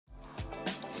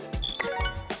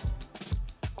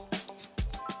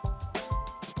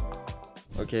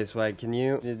Okay, Swag, can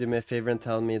you do me a favor and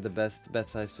tell me the best bet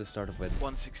size to start off with?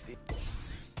 160.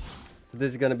 So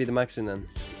this is gonna be the maximum then?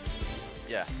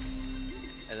 Yeah.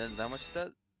 And then how much is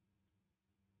that?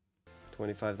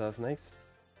 25,000 X?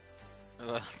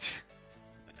 Well,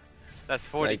 that's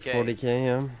 40k. Like 40k,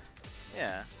 yeah.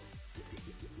 Yeah.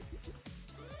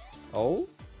 Oh?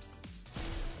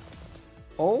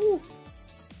 Oh?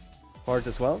 Heart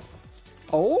as well?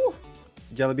 Oh?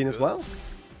 Jelly bean as well?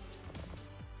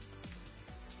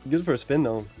 Good for a spin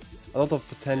though. A lot of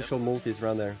potential multis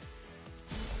around there.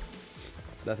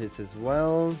 That hits as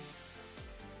well.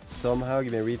 Somehow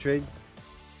give me a retrig.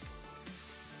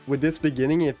 With this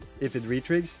beginning, if it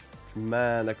retrigs,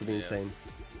 man, that could be insane.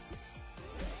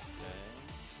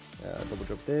 Double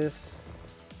drop this.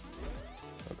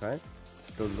 Okay.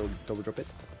 Let's go double drop it.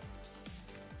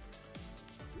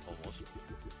 Almost.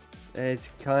 It's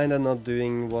kinda not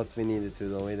doing what we needed to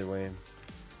though, either way.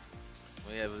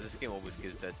 Well, yeah, but this game always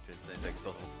gives dead spins and it like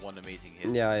doesn't one amazing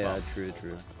hit. Yeah, true.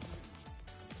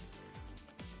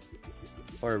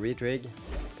 Or a retrig.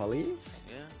 Please?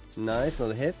 Yeah. Nice,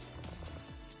 not a hit.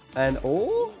 And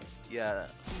oh! Yeah.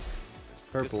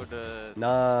 Purple. The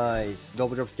Nice.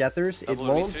 Double drop scatters. double It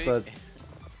won't, retrig. but...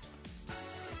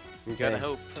 You Okay, gotta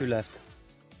hope. 2 left.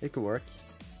 It could work.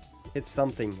 Hit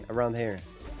something around here.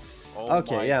 Oh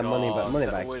Okay, yeah, money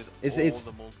back.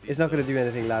 It's not gonna do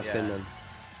anything last spin then.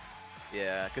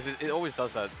 Yeah, because it always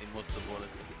does that in most of the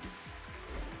bonuses.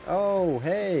 Oh,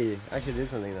 hey! Actually did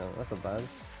something now. That's not bad.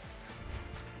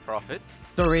 Profit.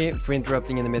 Sorry for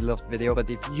interrupting in the middle of the video, but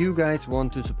if you guys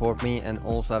want to support me and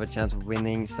also have a chance of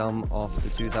winning some of the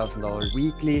 $2,000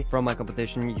 weekly from my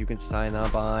competition, you can sign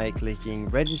up by clicking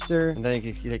register, and then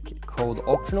you can click code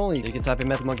optional. You can type in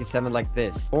MetalMonkey7 like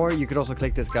this, or you could also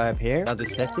click this guy up here. Now the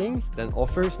settings, then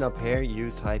offers, and up here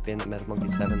you type in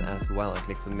MetalMonkey7 as well and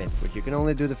click submit, which you can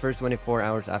only do the first 24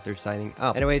 hours after signing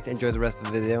up. Anyway, enjoy the rest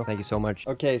of the video. Thank you so much.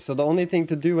 Okay, so the only thing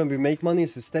to do when we make money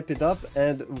is to step it up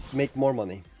and make more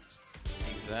money.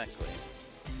 Exactly.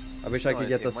 I wish I could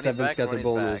get the 7 scatter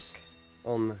bonus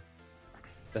on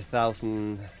the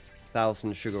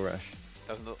 1,000 sugar rush.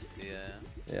 Yeah.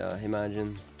 Yeah,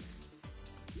 imagine.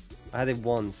 I had it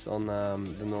once on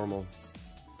the normal.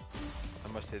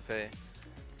 How much did it pay?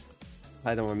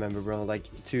 I don't remember, bro. Like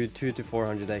 2 to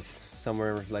 400x,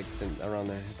 somewhere like around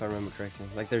there, if I remember correctly.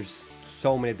 Like there's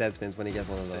so many dead spins when you get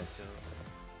one of those.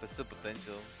 That's the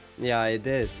potential. Yeah, it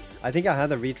is. I think I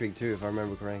had a retrig too, if I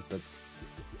remember correct, but.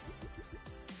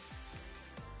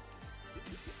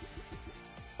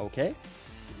 Okay.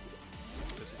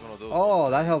 This is one of those.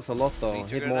 Oh, that helps a lot though.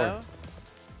 Hit more. Now?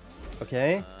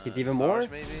 Okay. Hit even more.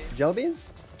 Maybe. Gel beans.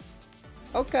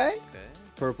 Okay. Okay.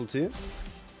 Purple too.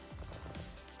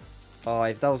 Oh,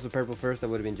 if that was the purple first, that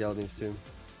would have been gel beans too.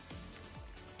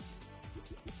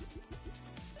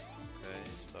 Okay,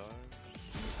 stars.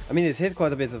 I mean, it's hit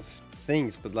quite a bit of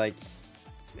things, but like,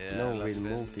 Yeah, no real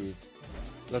multis.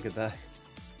 Look at that.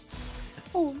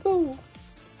 Oh no.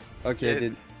 Okay,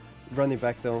 dude. Run it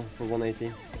back though for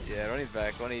 180. Yeah, run it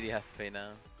back. 180 has to pay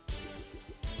now.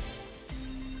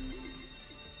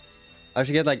 I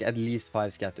should get like at least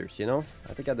 5 scatters, you know?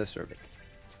 I think I deserve it.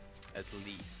 At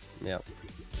least. Yeah.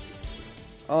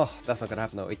 Oh, that's not gonna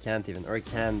happen though. It can't even. Or it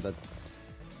can, but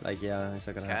like, yeah, it's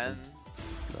not gonna happen.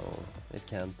 No, it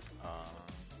can't.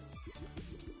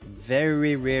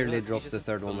 Very rarely drops the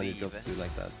third one when it drops 2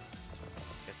 like that.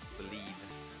 Believe.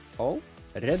 Oh,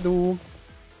 redo.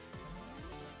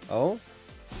 Oh,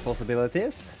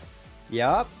 possibilities.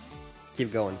 Yup.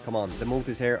 Keep going. Come on. The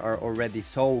multis here are already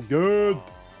so good.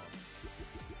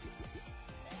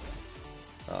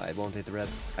 Oh, I won't hit the red.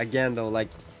 Again, though, like,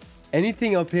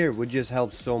 anything up here would just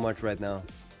help so much right now.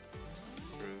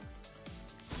 True.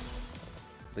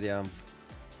 But yeah.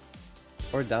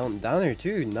 Or down here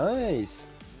too. Nice.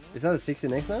 Is that a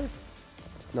 16x now?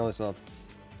 No, it's not.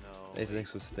 No.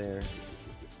 8x was there.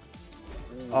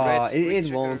 Oh,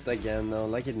 it won't again though,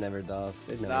 like it never does.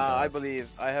 It never does. I believe.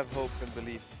 I have hope and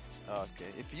belief.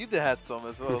 Okay, if you had some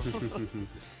as well.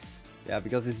 Yeah,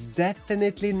 because it's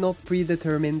definitely not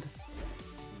predetermined.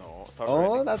 No, start Oh,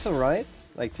 writing. that's alright.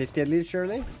 Like 50 at least,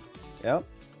 surely? Yep.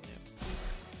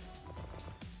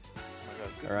 Oh my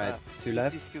god, Alright, 2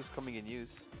 left. These skills coming in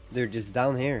use. They're just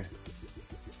down here.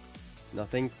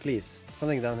 Nothing, please.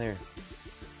 Something down here.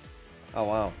 Oh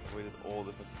wow. I waited all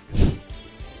the fucking.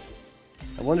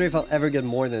 I wonder if I'll ever get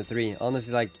more than 3.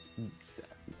 Honestly, like,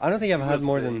 I don't think I've had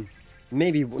more than,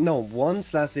 maybe, no,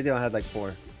 once last video I had like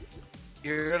 4.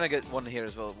 You're gonna get one here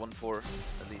as well, 1-4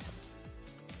 at least.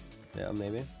 Yeah,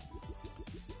 maybe.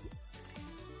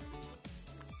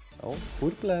 Oh,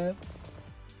 purple.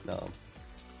 No.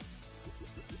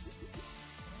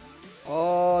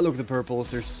 Oh, look at the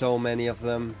purples. There's so many of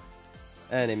them.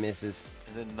 And it misses.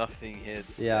 And then nothing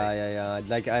hits. Yeah, Yikes. yeah.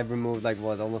 Like, I've removed, like,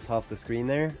 what, almost half the screen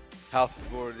there? Half the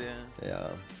board, yeah. Yeah.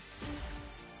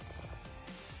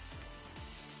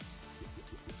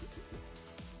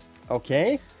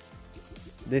 Okay.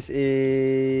 This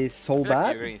is so I feel like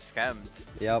bad. you're getting scammed.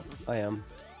 Yep, I am.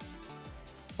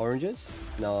 Oranges?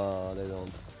 No, they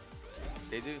don't.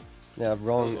 They do. Yeah,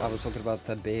 wrong. Those I was talking about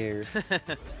the bears.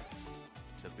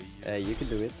 The bee. You can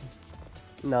do it.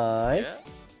 Nice.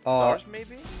 Yeah. Oh, Stars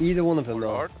maybe? either one of them, Or no.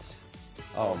 hearts?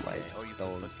 Oh my Oh, you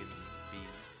don't. fucking bee.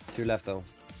 2 left though.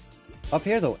 Up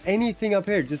here though, anything up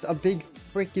here, just a big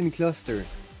freaking cluster.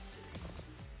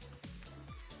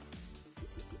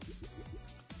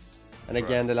 And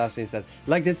again, the last spin is dead.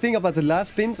 Like, the thing about the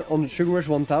last spins on Sugar Rush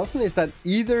 1000 is that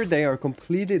either they are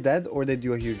completely dead or they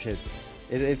do a huge hit.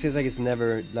 It feels like it's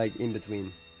never, like, in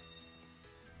between.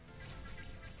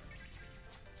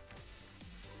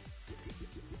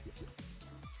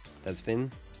 Dead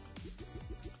spin.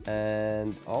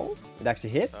 And, oh, it actually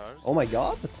hits. Stars. Oh my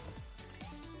god.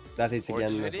 That hits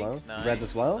Orange again as hitting. well. Nice, Red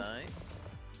as well. Nice.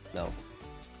 No.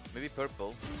 Maybe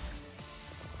purple.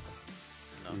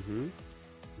 No. Mm-hmm.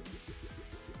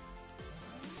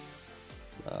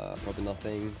 Probably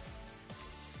nothing.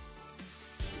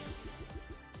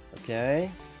 Okay.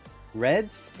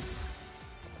 Reds?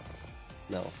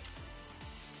 No.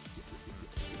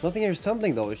 Nothing here is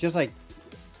tumbling though, it's just like...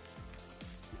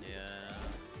 Yeah.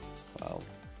 Wow.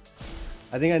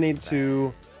 I think I need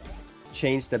to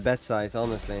change the bet size,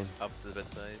 honestly. Up the bet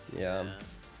size. Yeah.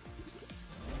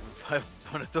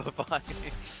 500 to buy.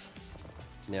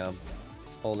 Yeah.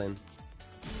 All in.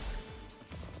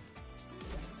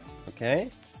 Okay.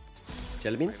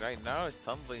 Jelly beans? Right now it's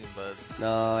tumbling, but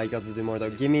No, I got to do more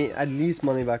though. Give me at least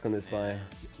money back on this buy.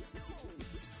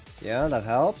 Yeah, that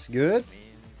helps. Good. I mean,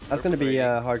 That's gonna be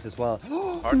hearts as well.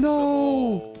 hearts. No!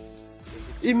 Oh.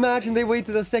 Imagine they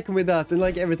waited a second with that and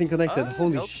like everything connected.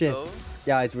 Holy helps shit. though.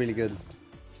 Yeah, it's really good.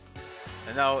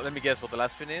 And now let me guess what the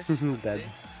last spin is. Let's Dead. see.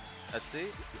 Let's see.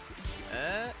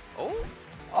 Oh.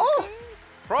 Oh!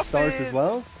 Profit. Stars as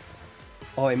well.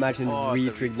 Oh, imagine Oh, the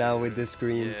retrig now with this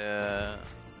screen. Yeah.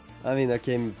 I mean,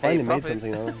 okay, finally made profit.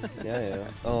 something now. Yeah.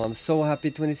 Oh, I'm so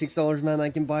happy. $26, man. I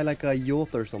can buy like a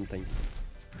yacht or something.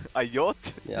 A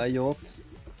yacht? Yeah, a yacht.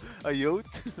 A yacht?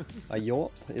 A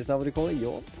yacht? Is that what you call it?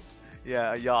 Yacht?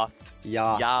 Yeah, a yacht.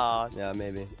 Yacht. Yacht. Yeah,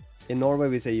 maybe. In Norway,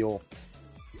 we say yacht.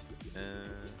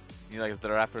 You know, like the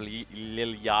rapper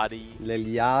Lil Yachty. Lil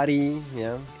Yachty,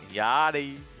 yeah.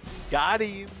 Yachty. Got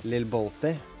him. Lil Bote.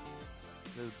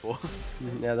 Lil boy.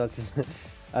 Yeah, that's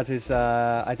his,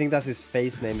 I think that's his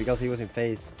face name because he was in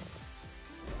Face.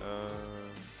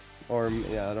 Or,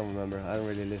 yeah, I don't remember. I don't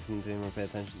really listen to him or pay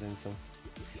attention to him, so.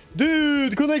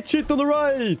 Dude, connect shit on the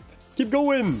right! Keep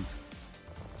going!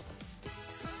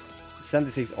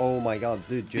 76, oh my god,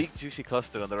 dude, just... Big juicy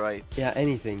cluster on the right. Yeah,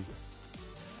 anything.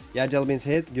 Yeah, jelly beans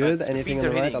hit, good. Anything on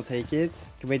the right, I'll take it.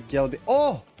 Can wait, jelly bean...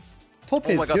 Oh! Top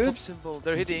hits, my god, good. top symbol.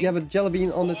 They're hitting. Yeah, but jelly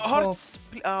bean on the top. Hearts.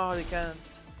 Oh, they can't.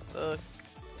 Fuck.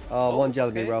 Oh, one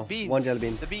jelly bean, okay. bro. Beans. One jelly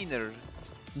bean. The beaner.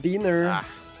 Beaner. Ah.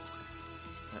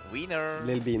 Wiener.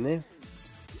 Lil beanie.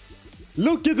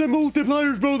 Look at the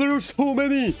multipliers, bro. There are so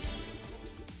many.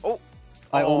 Oh.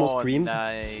 I almost creamed.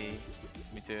 Nice.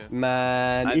 Me too.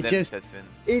 Man, And it then just... dead spin.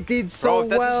 It did so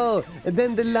Bro, well. And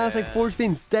then the last like Yeah. 4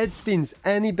 spins, dead spins,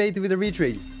 and he baited with a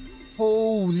retrig.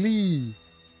 Holy.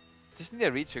 Just need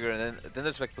a retrigger and then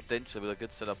there's like potential with a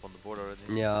good setup on the board already.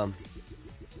 Yeah.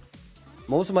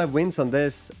 Most of my wins on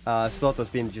this slot has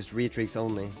been just retrigs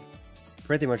only.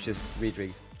 Pretty much just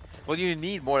retrigs. Well, you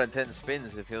need more than 10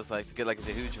 spins, it feels like, to get like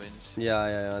the huge wins.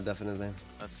 Yeah, definitely.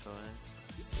 That's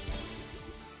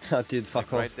why. Dude,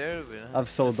 fuck Like off. right there. I'm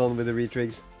so done with the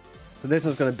retrigs. So this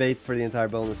one's gonna bait for the entire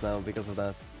bonus now because of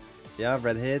that. Yeah,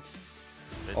 red hits.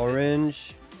 Red Orange.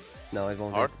 hits. No, it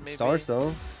won't Heart, hit. maybe? Stars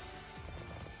though.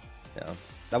 Yeah.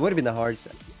 That would have been the hearts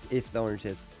if the orange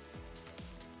hit.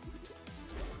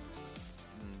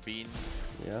 Bean.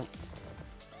 Yeah.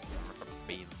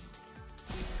 Bean.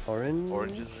 Orange.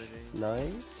 Oranges maybe.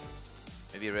 Nice.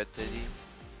 Maybe red teddy.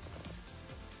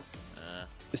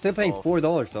 You're still paying Oh.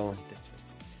 $4 though.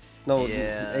 No,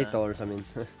 Yeah. $8 I mean.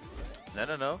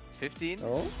 No. 15.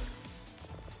 Oh.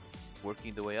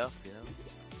 Working the way up, you know.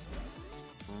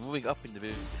 We're moving up in the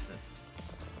business.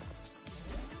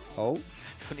 Oh.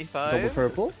 25. Double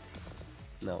purple?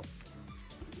 No.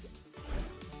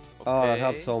 Okay. Oh, that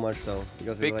helps so much though.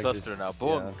 Because Big like cluster this. now.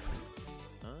 Boom.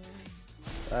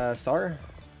 Star?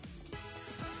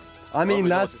 I Well, mean, we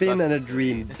know last what this spin last and a one's gonna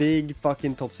dream. be. Big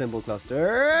fucking top symbol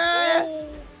cluster.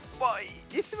 Oh, why?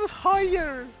 If it was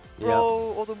higher. bro.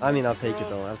 All the I mean, I'll multi, take it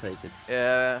bro. though. I'll take it.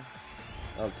 Yeah.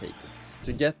 I'll take it.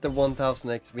 To get the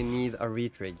 1000x, we need a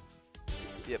retrig.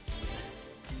 Yep.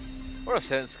 Or a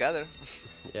 7 scatter.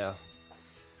 Yeah.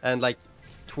 And like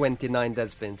 29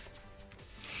 dead spins.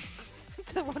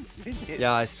 That one spin hit.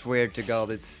 Yeah, I swear to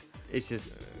God, it's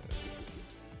just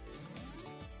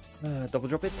double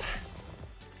drop it.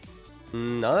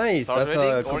 Nice. Stars That's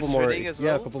reading, a couple orange more. reading as Yeah,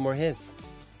 a well. couple more hits.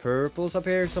 Purples up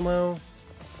here somehow.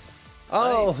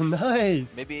 Oh, nice.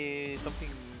 Maybe something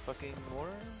fucking more.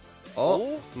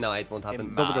 Oh, no, it won't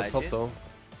happen. Double drop top Imagine.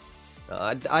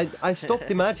 though. I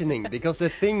stopped imagining because the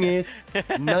thing is,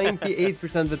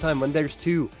 98% of the time when there's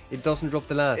two, it doesn't drop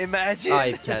the last. Imagine.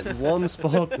 I can't. One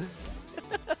spot.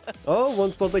 Oh,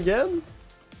 one spot again.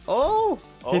 Oh,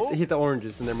 Oh. hit the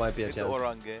oranges and there might be a Hit the chance.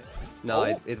 orange. No,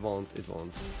 Oh. it won't. It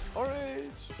won't.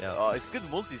 Orange. Yeah. Oh, it's good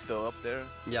multis though up there.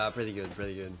 Yeah, pretty good.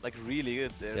 Pretty good. Like really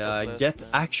good there. Yeah, top left,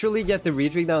 actually get the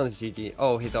retrig down. It's GG.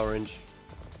 Oh, hit orange.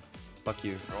 Fuck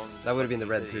you. wrong That would have been the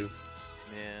red fucking too.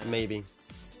 Yeah. Maybe.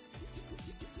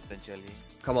 Potentially.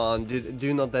 Come on,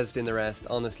 do not dead spin the rest.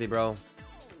 Honestly, bro.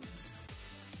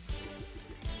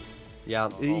 Yeah,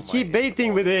 Oh keep my baiting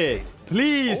God. with it.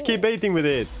 Please Oh. keep baiting with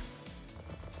it.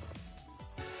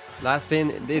 Last spin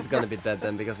is gonna be dead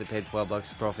then because they paid 12 bucks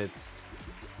profit.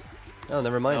 Oh,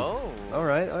 never mind. No. All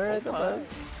right, not Oh bad. my.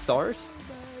 Stars.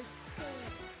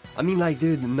 I mean, like,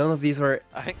 dude, none of these are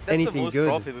I think that's anything the most good.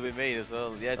 profit we made as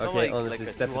well. Yeah, it's okay. not Honestly, like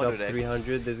a step it up 200x.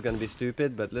 300. This is gonna be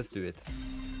stupid, but let's do it.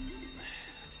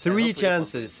 And 3 hopefully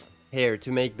chances here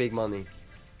to make big money.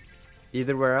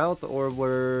 Either we're out or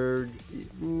we're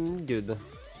good.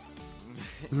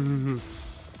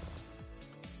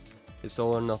 It's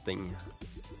all or nothing.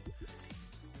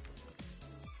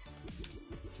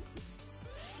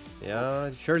 Yeah,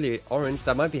 surely orange.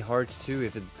 That might be hearts too.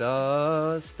 If it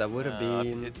does, that would have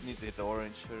been. Need to hit the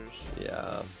orange first.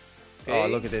 Yeah. Okay, Oh,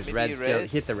 look at this. maybe Reds.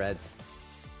 reds. Hit the reds.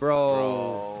 Bro.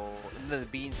 Bro. And then the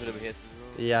beans would have hit as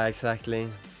well. Yeah, exactly.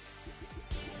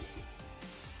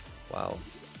 Wow.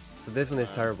 So this one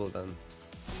is terrible then.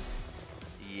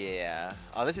 Yeah.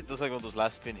 Unless it does like one of those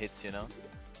last spin hits, you know?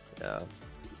 Yeah.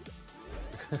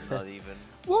 Not even.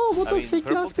 Whoa, what I a mean, sick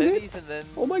purple last minute. teddies and then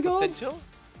Oh my God. potential?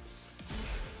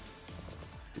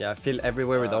 Yeah, fill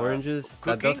everywhere with oranges.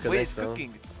 That Cooking? does Wait, connect it's though.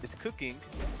 cooking. It's cooking.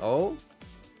 Oh.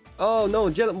 Oh no,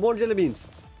 more jelly beans.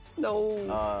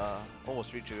 No.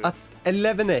 Almost reached it. At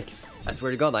 11x. I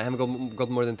swear to God, I haven't got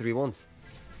more than 3 ones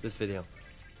this video.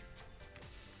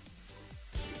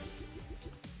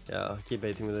 Yeah, keep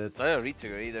baiting with it. Not a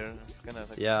retrigger either. It's kind of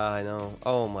like Yeah, I know.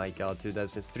 Oh my God, 2 dead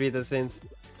spins, 3 dead spins.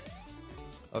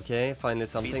 Okay, finally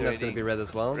something Beans are that's gonna be hitting. red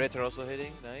as well. Reds are also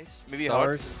hitting. Nice. Maybe Stars.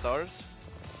 hearts and stars.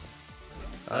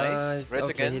 Nice. Reds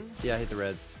okay, again. Yeah, hit the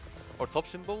reds. Or top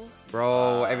symbol.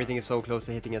 Bro, everything is so close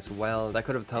to hitting as well. That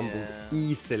could have tumbled Yeah.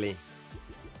 easily.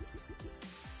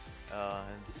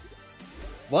 And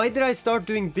Why did I start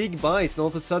doing big buys and all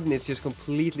of a sudden it's just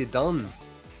completely done?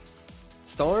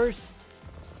 Stars?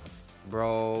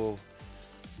 Bro.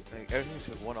 like, everything's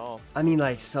like one off. I mean,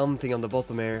 like something on the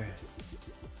bottom here.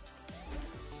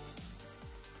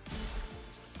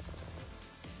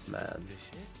 Man.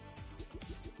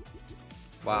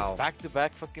 Wow. Back to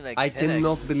back fucking like I 10x.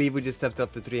 cannot believe we just stepped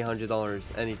up to $300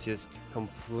 and it just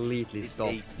completely It's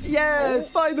stopped. eight. Yes,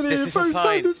 finally, This is a first time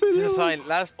sign. this This video. is a sign.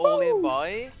 Last all-in Woo.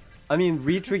 buy. I mean,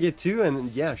 retrigger too,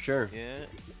 and yeah, sure. Yeah.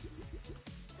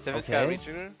 7 sky Okay.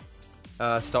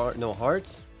 retrigger. Star, no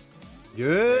hearts.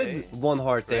 Good. Okay. 1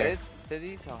 heart there. Red.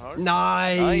 Teddy's a heart.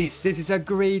 Nice. Nice. This is a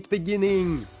great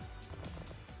beginning.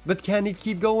 But can it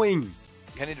keep going?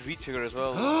 Can it retrigger as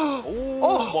well? Oh.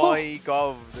 Oh my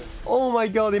god. Oh my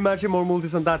God! Imagine more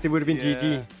multis on that. It would have been Yeah.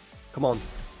 GG. Come on,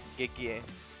 Geeky.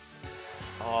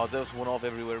 Oh, there was one off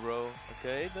everywhere, bro.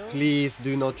 Okay, no. please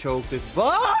do not choke this.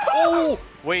 Oh!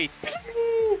 Wait.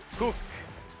 Cook.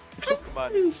 Cook,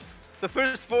 man. The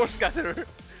first 4 scatter.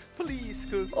 Please,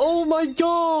 Cook. Oh my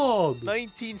God!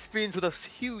 19 spins with a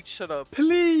huge setup.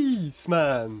 Please,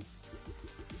 man.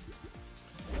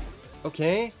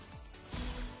 Okay.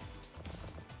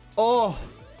 Oh,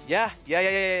 Yeah.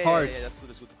 Hearts. That's good.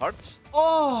 That's good. Hearts.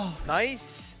 oh,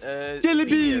 Nice. jelly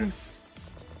beer. beans.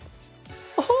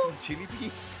 Oh. Chili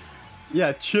beans.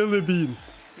 Yeah, chili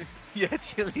beans. Yeah,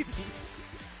 chili beans.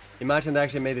 Imagine they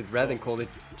actually made it red and called it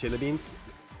chili beans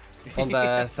on the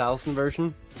 1000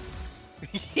 version.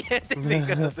 Yeah, they make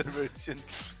another version.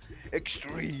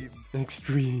 Extreme.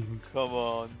 Extreme. Come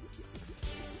on.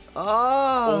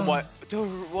 Ah. Oh my. There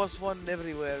was one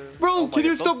everywhere. Bro, Oh my can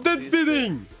you God, stop dead this-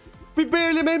 spinning? We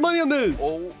barely made money on this.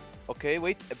 Oh, okay,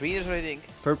 wait. Green is rating.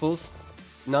 Purples.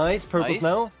 Nice. Purples Nice.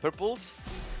 now. Purples.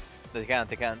 They can't.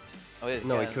 Oh, yeah,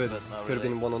 No, can, it could. but not Could have really.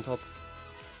 been one on top.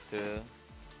 Two.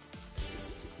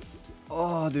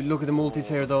 Oh, dude, look at the multis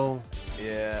here, though.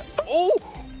 Yeah. Oh!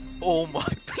 Oh my,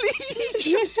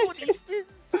 please! 40 spins!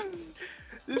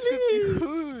 This could be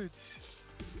huge!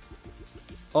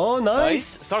 Oh, nice!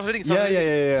 Start hitting,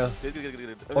 Yeah. Good,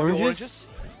 good. Oranges?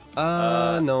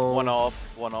 No. One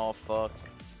off, fuck.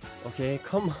 Okay,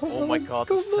 come on. Oh my god,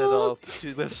 the come on. setup.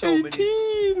 Dude, we have so many.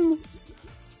 18!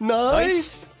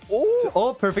 Nice!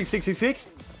 Oh, perfect 666.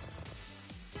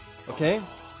 Okay.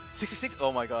 66?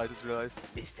 Oh my god, I just realized.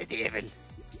 It's the devil.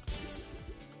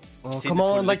 Oh, See come the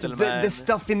on, full like little the man.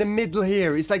 stuff in the middle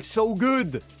here is like so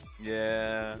good.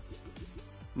 Yeah.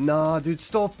 Nah, dude,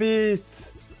 stop it.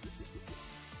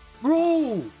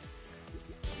 Bro!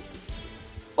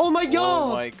 Oh my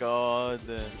god! Oh my god.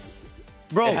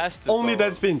 Bro, It has to only go.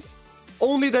 dead spins.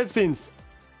 Only dead spins.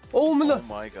 Oh my, Oh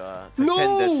my god. It's like No!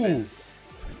 10 dead spins.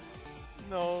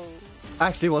 No.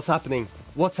 Actually, what's happening?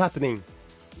 What's happening?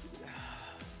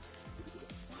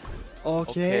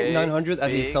 Okay, 900, at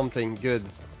least big. something good.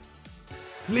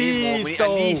 We need Please, at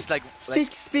though. least like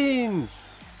 6 spins.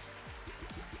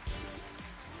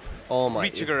 Oh my.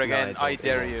 RETRIGGER again. it I won't,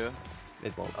 dare it you. won't.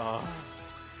 It won't.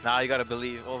 Now you gotta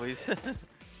believe always.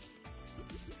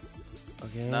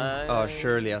 Okay. Nice. Oh,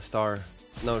 surely a star.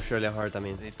 No, surely a heart, I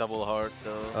mean. Need double heart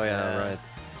though. Oh yeah, right.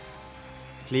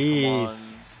 Come Please. on.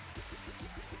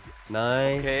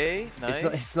 Nice. Okay, nice.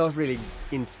 It's not really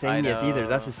insane yet either.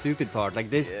 That's the know. stupid part. Like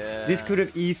this Yeah. could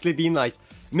have easily been like,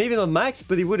 maybe not max,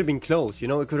 but it would have been close, you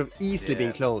know? It could have easily been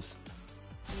Yeah. close.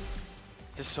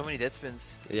 Just so many dead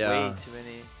spins. Yeah. Way too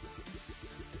many.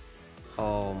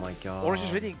 Oh my god. Orange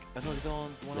is winning. Oh, no, they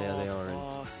don't. One Yeah, off. they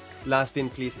aren't. Fuck. Last spin,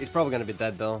 please. It's probably gonna be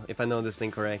dead though, if I know this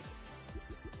thing correct.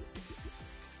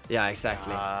 Yeah,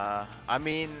 exactly. I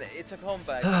mean, it's a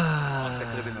comeback. That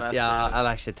could have been massive. Yeah, I'll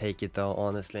actually take it though,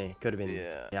 honestly. Could have been.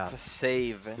 Yeah. Yeah. It's a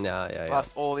save. Yeah.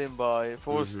 Last all in by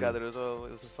 4 scatter as well.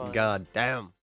 It was a sign. God damn.